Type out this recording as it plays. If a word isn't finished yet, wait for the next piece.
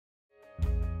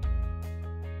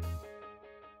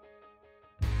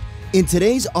In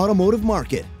today's automotive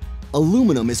market,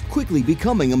 aluminum is quickly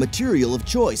becoming a material of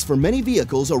choice for many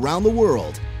vehicles around the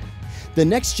world. The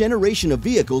next generation of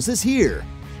vehicles is here,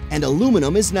 and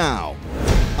aluminum is now.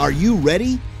 Are you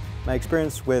ready? My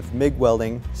experience with MIG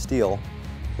welding steel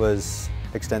was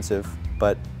extensive,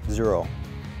 but zero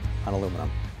on aluminum.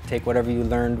 Take whatever you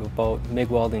learned about MIG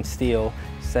welding steel,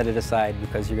 set it aside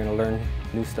because you're going to learn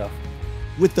new stuff.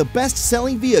 With the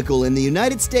best-selling vehicle in the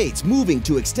United States moving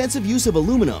to extensive use of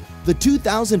aluminum, the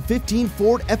 2015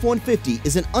 Ford F-150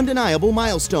 is an undeniable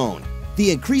milestone. The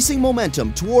increasing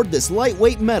momentum toward this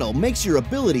lightweight metal makes your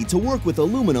ability to work with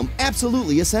aluminum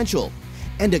absolutely essential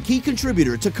and a key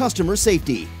contributor to customer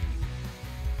safety.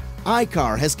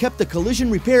 I-CAR has kept the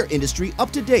collision repair industry up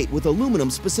to date with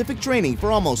aluminum-specific training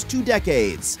for almost 2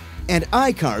 decades. And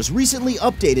I-CAR's recently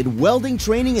updated Welding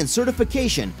Training and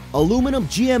Certification Aluminum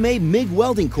GMA MIG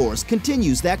welding course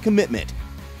continues that commitment.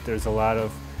 There's a lot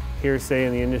of hearsay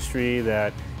in the industry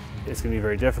that it's going to be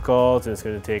very difficult and it's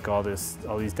going to take all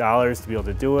these dollars to be able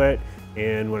to do it.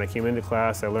 And when I came into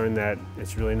class, I learned that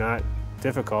it's really not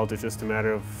difficult. It's just a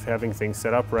matter of having things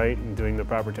set up right and doing the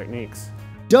proper techniques.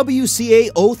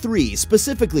 WCA03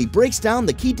 specifically breaks down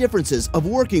the key differences of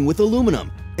working with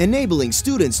aluminum, enabling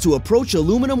students to approach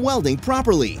aluminum welding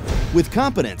properly, with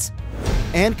competence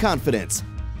and confidence.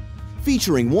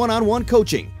 Featuring one-on-one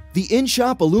coaching, the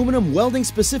in-shop aluminum welding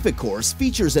specific course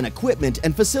features an equipment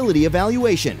and facility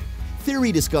evaluation,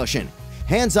 theory discussion,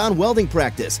 hands-on welding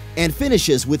practice, and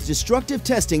finishes with destructive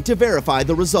testing to verify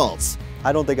the results.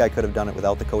 I don't think I could have done it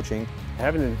without the coaching.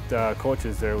 Having the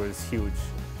coaches there was huge.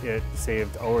 It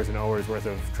saved hours and hours worth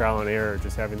of trial and error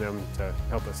just having them to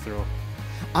help us through.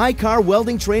 I-CAR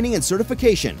Welding Training and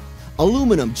Certification,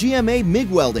 Aluminum GMA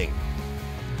MIG Welding.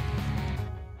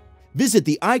 Visit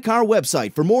the I-CAR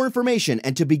website for more information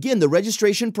and to begin the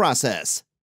registration process.